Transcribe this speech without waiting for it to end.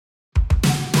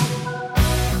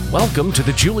Welcome to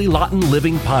the Julie Lawton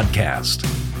Living Podcast,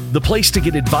 the place to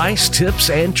get advice, tips,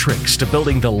 and tricks to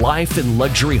building the life and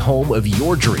luxury home of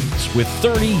your dreams with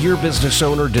 30-year business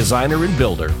owner, designer, and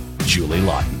builder, Julie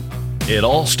Lawton. It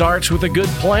all starts with a good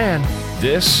plan.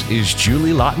 This is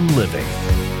Julie Lawton Living.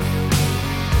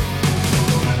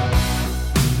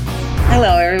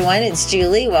 Hello, everyone. It's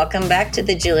Julie. Welcome back to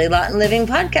the Julie Lawton Living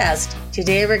Podcast.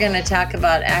 Today, we're going to talk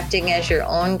about acting as your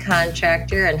own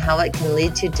contractor and how it can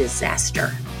lead to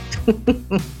disaster.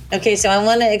 Okay, so I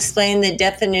want to explain the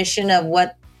definition of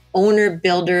what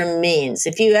owner-builder means.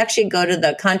 If you actually go to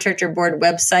the Contractor Board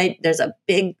website, there's a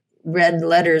big red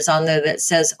letters on there that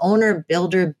says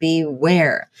owner-builder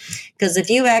beware. Because if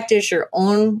you act as your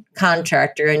own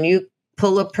contractor and you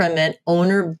pull a permit,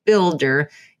 owner-builder,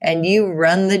 and you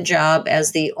run the job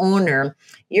as the owner,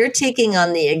 you're taking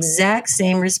on the exact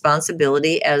same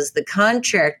responsibility as the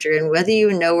contractor. And whether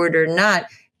you know it or not,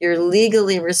 you're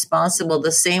legally responsible,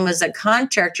 the same as a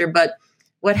contractor. But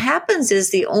what happens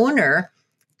is the owner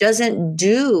doesn't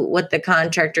do what the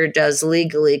contractor does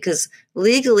legally, because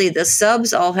legally the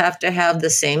subs all have to have the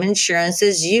same insurance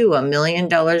as you, $1 million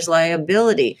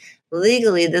liability.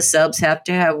 Legally, the subs have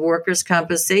to have workers'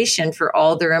 compensation for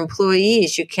all their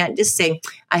employees. You can't just say,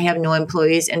 I have no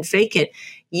employees and fake it.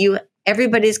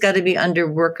 Everybody's got to be under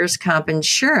workers' comp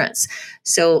insurance.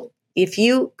 So if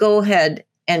you go ahead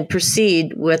and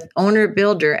proceed with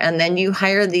owner-builder, and then you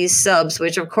hire these subs,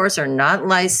 which of course are not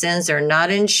licensed, are not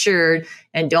insured,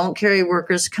 and don't carry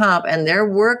workers' comp, and their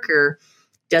worker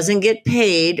doesn't get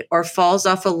paid or falls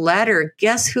off a ladder,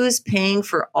 guess who's paying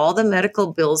for all the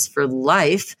medical bills for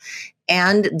life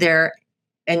and their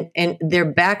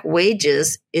back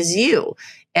wages is you.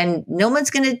 And no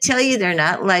one's going to tell you they're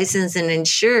not licensed and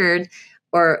insured,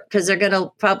 or because they're going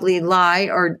to probably lie,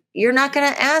 or you're not going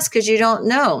to ask because you don't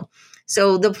know.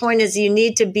 So the point is you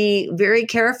need to be very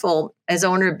careful as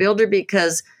owner-builder,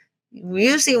 because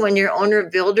usually when you're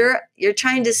owner-builder, you're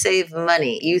trying to save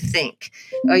money, you think.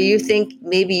 Or you think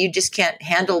maybe you just can't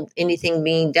handle anything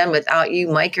being done without you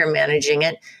micromanaging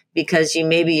it, because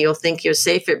you'll think you're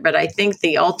safer. But I think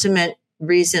the ultimate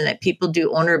reason that people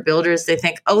do owner-builder is they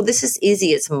think, oh, this is easy.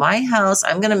 It's my house.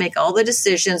 I'm going to make all the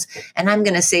decisions and I'm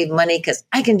going to save money because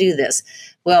I can do this.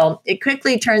 Well, it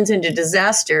quickly turns into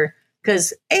disaster.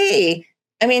 Because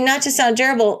not to sound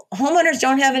terrible, homeowners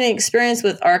don't have any experience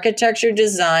with architecture,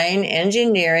 design,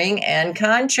 engineering, and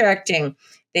contracting.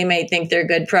 They may think they're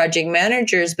good project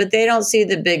managers, but they don't see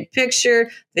the big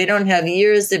picture. They don't have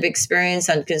years of experience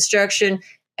on construction.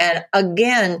 And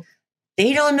again,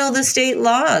 they don't know the state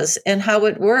laws and how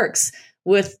it works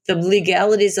with the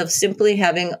legalities of simply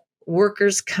having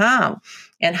workers' comp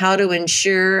and how to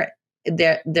ensure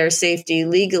their safety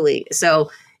legally.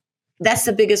 So that's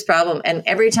the biggest problem. And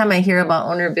every time I hear about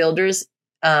owner-builders,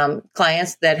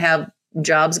 clients that have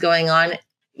jobs going on,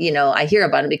 I hear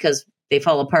about it because they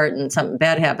fall apart and something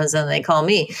bad happens and they call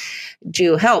me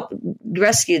to help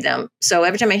rescue them. So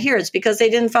every time I hear it's because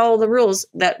they didn't follow the rules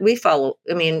that we follow.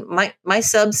 I mean, my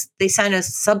subs, they sign a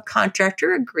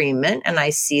subcontractor agreement and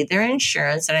I see their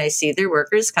insurance and I see their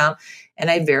workers' comp and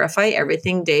I verify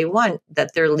everything day one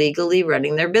that they're legally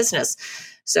running their business.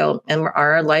 So, and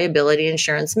our liability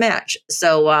insurance match.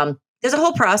 So, there's a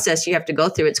whole process you have to go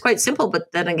through. It's quite simple,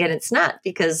 but then again, it's not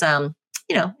because,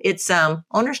 it's,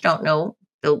 owners don't know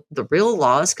the real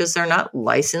laws because they're not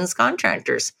licensed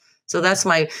contractors. So that's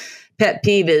my pet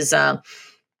peeve is,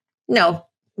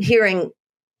 hearing,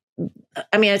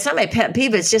 it's not my pet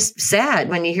peeve. It's just sad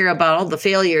when you hear about all the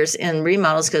failures in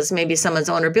remodels because maybe someone's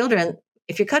owner builder. And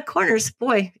if you cut corners,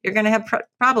 boy, you're going to have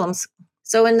problems.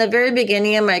 So in the very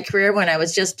beginning of my career, when I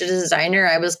was just a designer,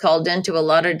 I was called into a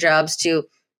lot of jobs to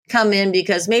come in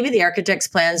because maybe the architect's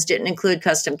plans didn't include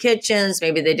custom kitchens.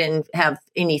 Maybe they didn't have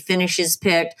any finishes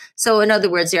picked. So in other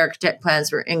words, the architect plans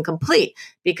were incomplete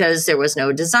because there was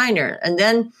no designer. And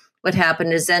then what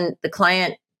happened is then the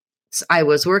client I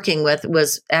was working with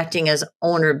was acting as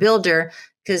owner builder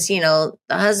because, the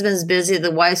husband's busy.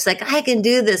 The wife's like, I can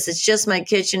do this. It's just my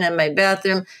kitchen and my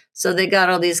bathroom. So they got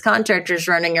all these contractors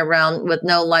running around with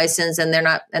no license and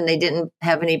they didn't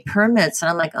have any permits. And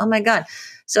I'm like, oh my God.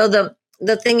 So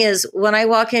the thing is, when I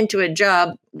walk into a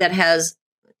job that has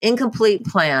incomplete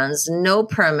plans, no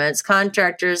permits,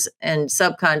 contractors and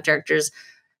subcontractors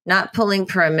not pulling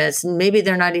permits, maybe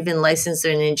they're not even licensed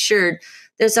and insured,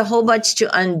 there's a whole bunch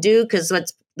to undo because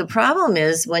what's the problem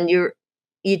is when you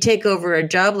take over a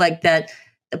job like that,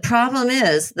 the problem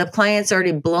is the client's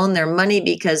already blown their money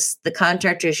because the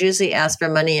contractors usually ask for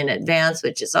money in advance,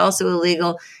 which is also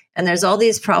illegal. And there's all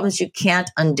these problems you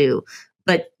can't undo,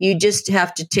 but you just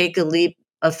have to take a leap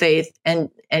of faith and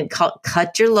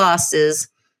cut your losses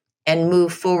and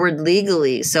move forward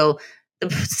legally. So the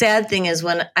sad thing is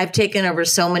when I've taken over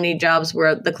so many jobs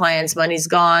where the client's money's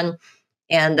gone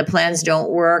and the plans don't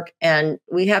work and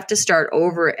we have to start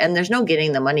over and there's no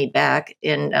getting the money back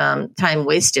in time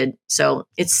wasted. So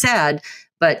it's sad,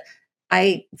 but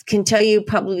I can tell you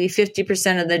probably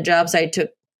 50% of the jobs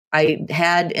I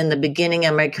had in the beginning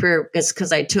of my career is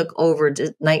because I took over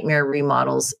nightmare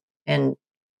remodels. And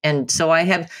so I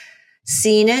have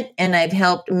seen it and I've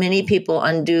helped many people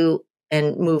undo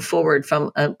and move forward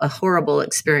from a horrible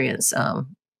experience,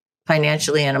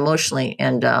 financially and emotionally,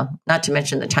 and not to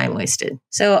mention the time wasted.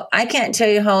 So I can't tell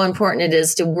you how important it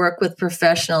is to work with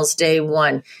professionals day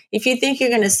one. If you think you're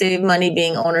going to save money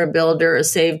being owner builder or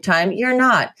save time, you're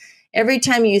not. Every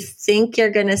time you think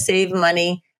you're going to save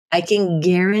money, I can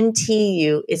guarantee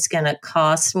you it's going to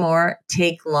cost more,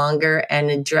 take longer,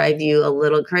 and drive you a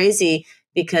little crazy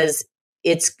because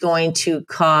it's going to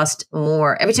cost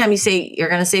more. Every time you say you're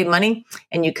going to save money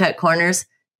and you cut corners,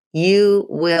 you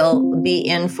will be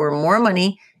in for more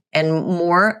money and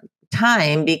more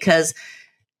time, because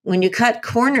when you cut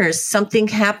corners, something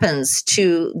happens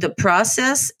to the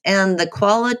process and the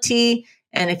quality.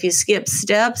 And if you skip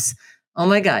steps, oh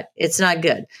my God, it's not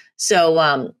good.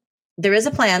 So there is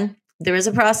a plan, there is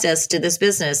a process to this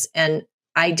business. And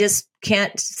I just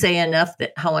can't say enough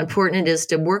that how important it is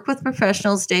to work with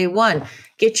professionals day one.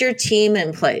 Get your team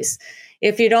in place.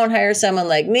 If you don't hire someone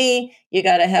like me, you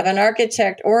got to have an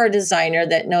architect or a designer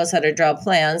that knows how to draw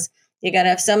plans. You got to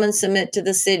have someone submit to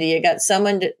the city. You got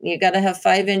to have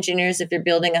 5 engineers if you're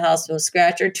building a house from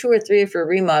scratch, or 2 or 3 if you're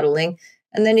remodeling.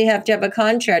 And then you have to have a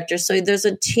contractor. So there's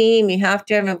a team you have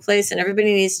to have in place, and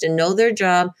everybody needs to know their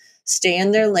job, stay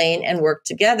in their lane, and work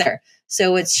together.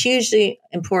 So it's hugely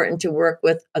important to work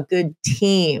with a good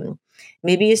team.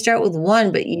 Maybe you start with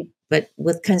 1, but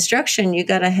with construction, you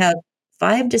got to have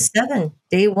 5 to 7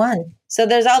 day one. So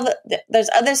there's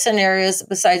other scenarios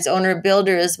besides owner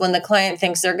builders when the client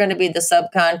thinks they're going to be the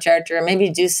subcontractor, or maybe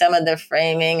do some of the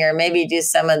framing, or maybe do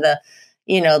some of the,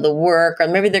 the work, or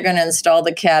maybe they're going to install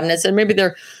the cabinets, and maybe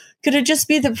they're going to just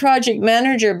be the project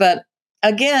manager. But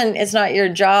again, it's not your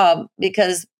job,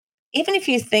 because even if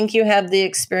you think you have the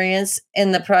experience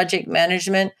in the project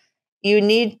management, you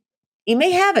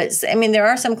may have it. I mean, there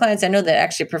are some clients I know that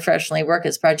actually professionally work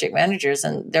as project managers,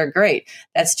 and they're great.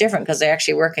 That's different because they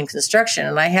actually work in construction,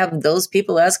 and I have those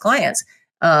people as clients.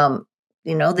 They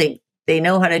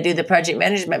know how to do the project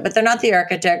management, but they're not the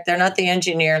architect, they're not the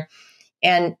engineer,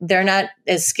 and they're not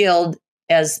as skilled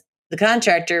as the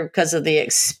contractor because of the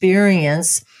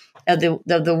experience of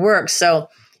the work. So,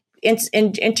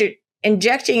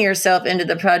 injecting yourself into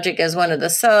the project as one of the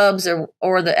subs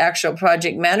or the actual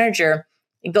project manager,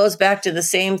 it goes back to the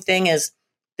same thing as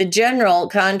the general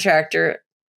contractor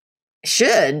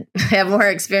should have more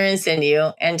experience than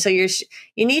you. And so you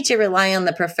need to rely on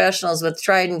the professionals with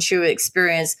tried and true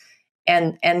experience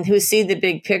and who see the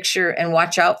big picture and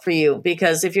watch out for you.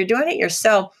 Because if you're doing it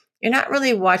yourself, you're not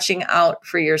really watching out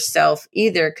for yourself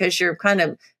either, because you're kind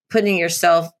of putting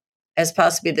yourself as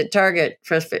possibly the target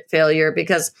for failure,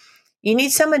 because you need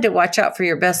someone to watch out for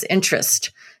your best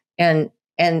interest.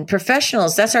 And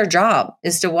professionals, that's our job,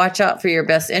 is to watch out for your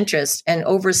best interest and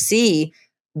oversee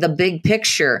the big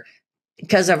picture.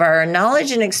 Because of our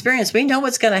knowledge and experience, we know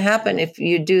what's going to happen if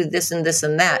you do this and this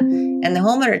and that. And the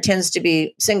homeowner tends to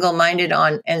be single-minded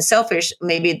on and selfish,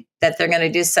 maybe that they're going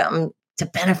to do something to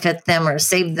benefit them or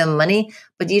save them money,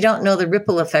 but you don't know the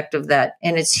ripple effect of that.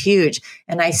 And it's huge.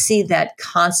 And I see that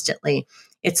constantly.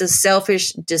 It's a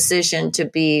selfish decision to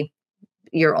be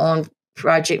your own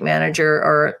project manager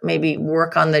or maybe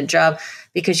work on the job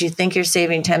because you think you're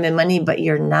saving time and money, but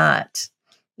you're not.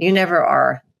 You never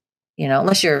are,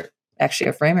 unless you're actually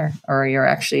a framer or you're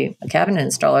actually a cabinet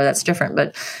installer. That's different,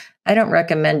 but I don't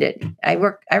recommend it. I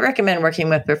recommend working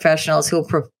with professionals who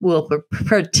will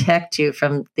protect you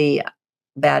from the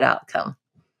bad outcome.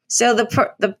 So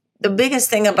the biggest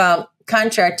thing about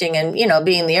contracting and,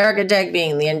 being the architect,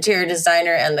 being the interior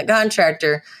designer and the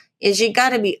contractor is you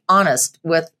got to be honest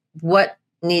with what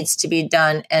needs to be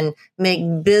done and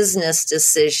make business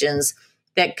decisions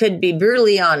that could be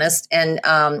brutally honest and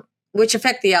which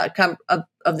affect the outcome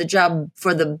of the job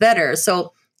for the better.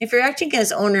 So if you're acting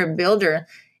as owner builder,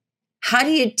 how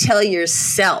do you tell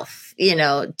yourself,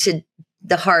 to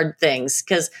the hard things?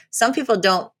 Because some people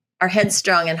are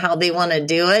headstrong in how they want to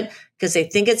do it because they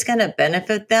think it's going to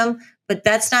benefit them, but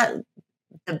that's not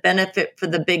the benefit for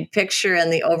the big picture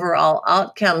and the overall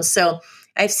outcome. So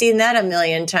I've seen that a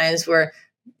million times where,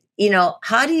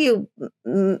 how do you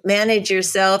manage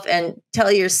yourself and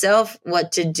tell yourself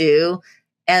what to do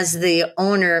as the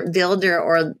owner, builder,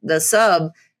 or the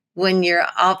sub when you're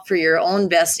out for your own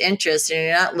best interest and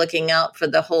you're not looking out for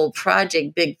the whole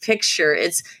project, big picture.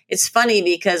 It's funny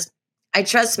because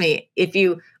trust me, if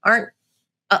you aren't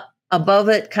above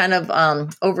it, kind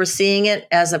of overseeing it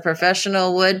as a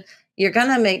professional would, you're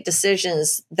going to make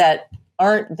decisions that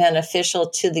aren't beneficial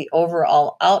to the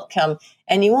overall outcome.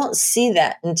 And you won't see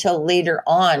that until later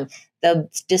on.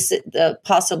 The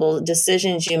possible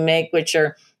decisions you make, which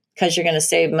are because you're going to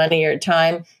save money or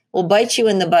time, will bite you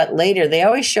in the butt later. They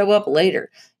always show up later,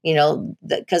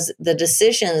 because the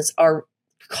decisions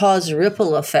cause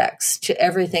ripple effects to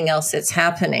everything else that's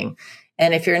happening.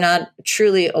 And if you're not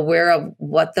truly aware of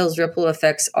what those ripple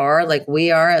effects are, like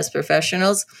we are as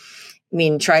professionals,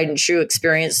 tried and true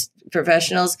experienced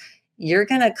professionals, you're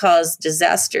going to cause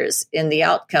disasters in the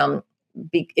outcome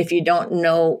if you don't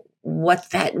know what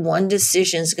that one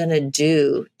decision is going to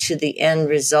do to the end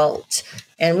result.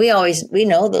 And we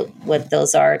know what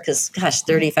those are because,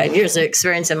 35 years of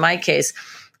experience in my case,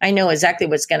 I know exactly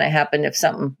what's going to happen if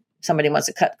somebody wants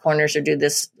to cut corners or do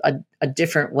this a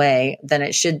different way than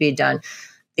it should be done.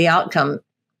 The outcome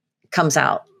comes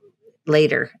out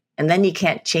later, and then you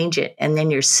can't change it, and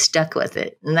then you're stuck with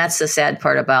it. And that's the sad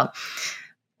part about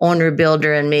owner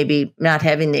builder and maybe not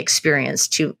having the experience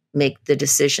to make the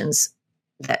decisions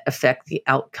that affect the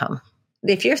outcome.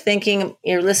 If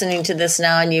you're listening to this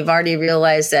now and you've already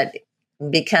realized that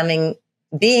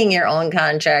being your own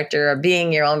contractor or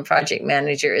being your own project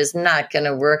manager is not going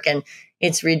to work and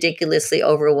it's ridiculously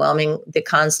overwhelming, the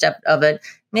concept of it,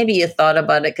 maybe you thought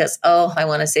about it because, I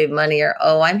want to save money, or,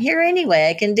 I'm here anyway,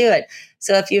 I can do it.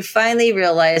 So if you finally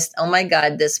realized, oh my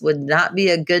God, this would not be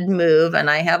a good move and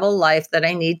I have a life that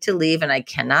I need to leave and I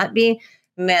cannot be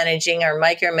managing or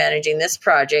micromanaging this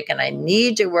project and I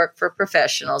need to work with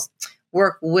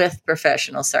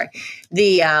professionals. Sorry.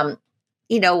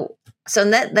 So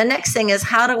the next thing is,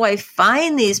 how do I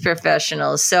find these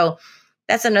professionals? So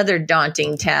that's another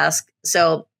daunting task.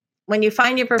 So when you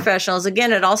find your professionals,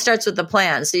 again, it all starts with the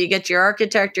plan. So you get your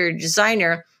architect or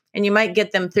designer, and you might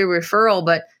get them through referral,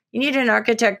 but you need an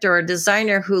architect or a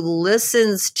designer who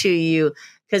listens to you.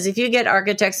 Because if you get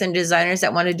architects and designers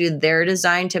that want to do their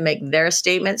design to make their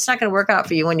statement, it's not going to work out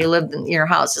for you when you live in your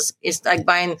house. It's like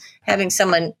having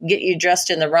someone get you dressed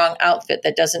in the wrong outfit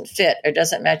that doesn't fit or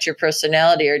doesn't match your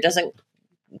personality or doesn't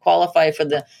qualify for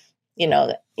the,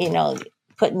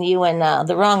 putting you in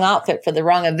the wrong outfit for the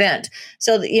wrong event.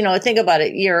 So, think about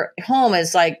it. Your home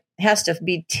has to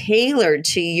be tailored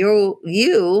to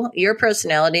your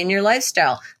personality and your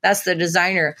lifestyle. That's the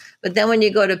designer. But then when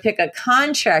you go to pick a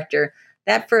contractor,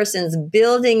 that person's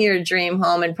building your dream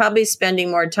home and probably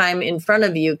spending more time in front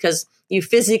of you because you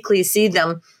physically see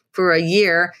them for a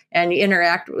year and you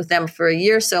interact with them for a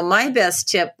year. So my best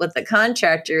tip with the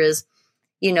contractor is,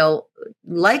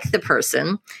 like the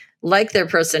person, like their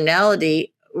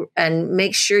personality, and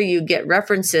make sure you get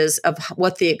references of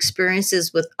what the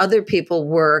experiences with other people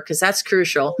were, because that's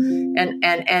crucial. And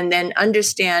then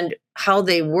understand how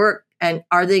they work. And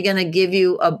are they going to give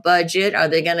you a budget? Are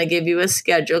they going to give you a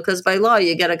schedule? Because by law,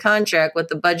 you get a contract with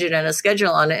the budget and a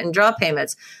schedule on it and draw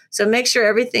payments. So make sure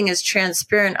everything is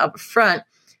transparent up front.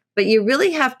 But you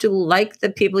really have to like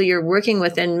the people you're working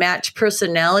with and match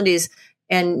personalities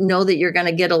and know that you're going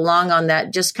to get along on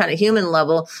that just kind of human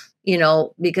level,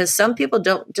 because some people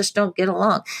don't get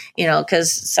along,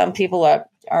 because some people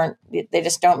they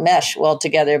just don't mesh well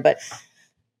together. But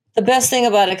the best thing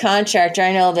about a contractor,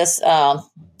 I know this,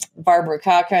 Barbara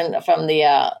Cochran from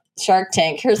the Shark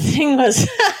Tank, her thing was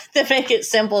to make it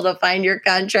simple to find your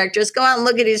contractor. Just go out and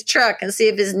look at his truck and see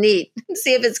if it's neat,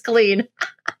 see if it's clean.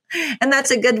 And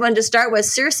that's a good one to start with.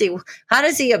 Seriously, how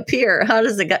does he appear? How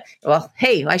does the guy? Well,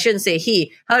 hey, I shouldn't say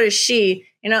he. How does she?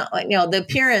 The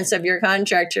appearance of your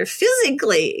contractor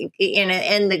physically,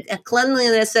 and the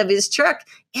cleanliness of his truck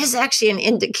is actually an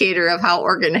indicator of how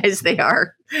organized they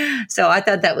are. So I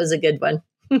thought that was a good one.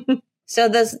 So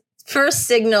the first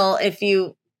signal, if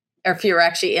you're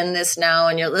actually in this now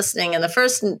and you're listening, and the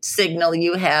first signal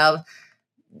you have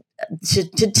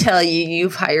to tell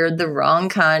you've hired the wrong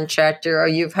contractor or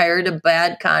you've hired a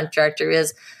bad contractor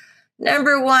is,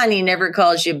 number one, he never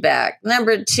calls you back.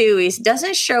 Number two, he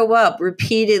doesn't show up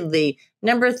repeatedly.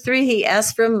 Number three, he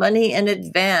asks for money in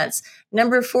advance.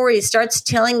 Number four, he starts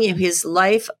telling you his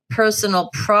life,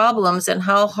 personal problems and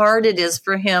how hard it is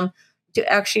for him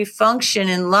to actually function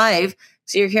in life.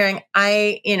 So you're hearing,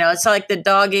 it's like the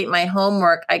dog ate my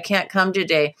homework. I can't come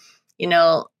today. You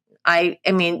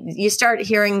start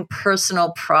hearing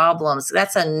personal problems.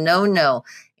 That's a no-no.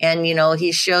 And,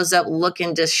 he shows up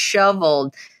looking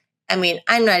disheveled.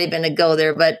 I'm not even going to go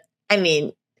there, but I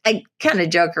kind of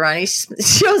joke around. He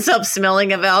shows up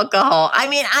smelling of alcohol.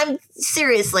 I'm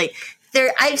seriously,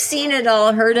 I've seen it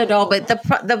all, heard it all, but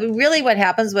the really what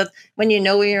happens with when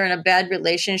you're in a bad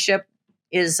relationship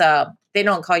is they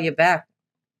don't call you back.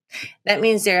 That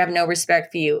means they have no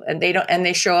respect for you, and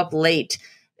they show up late,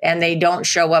 and they don't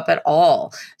show up at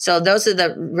all. So those are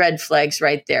the red flags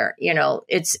right there.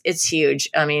 It's huge.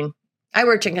 I mean, I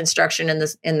worked in construction in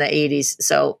the 80s,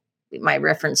 so my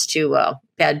reference to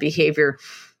bad behavior,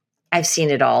 I've seen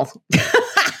it all.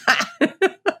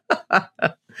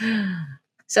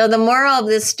 So the moral of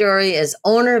this story is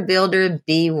owner builder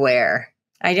beware.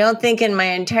 I don't think in my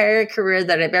entire career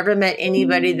that I've ever met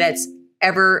anybody that's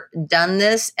ever done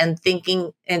this and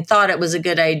thought it was a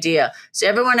good idea. So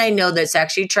everyone I know that's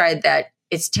actually tried that,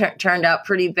 it's turned out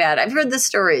pretty bad. I've heard the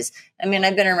stories. I mean,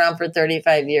 I've been around for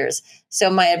 35 years. So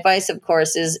my advice, of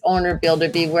course, is owner builder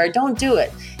beware. Don't do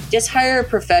it. Just hire a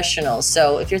professional.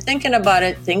 So if you're thinking about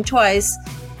it, think twice.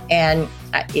 And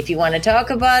if you want to talk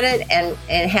about it and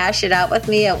hash it out with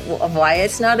me of why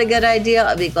it's not a good idea,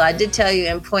 I'll be glad to tell you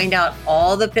and point out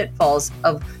all the pitfalls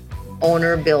of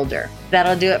owner builder.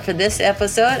 That'll do it for this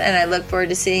episode, and I look forward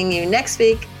to seeing you next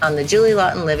week on the Julie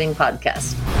Lawton Living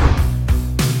Podcast.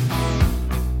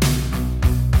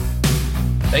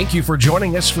 Thank you for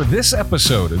joining us for this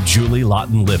episode of Julie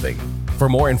Lawton Living. For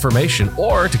more information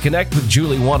or to connect with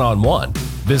Julie one-on-one,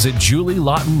 visit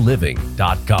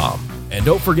julielawtonliving.com. And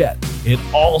don't forget, it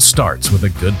all starts with a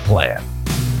good plan.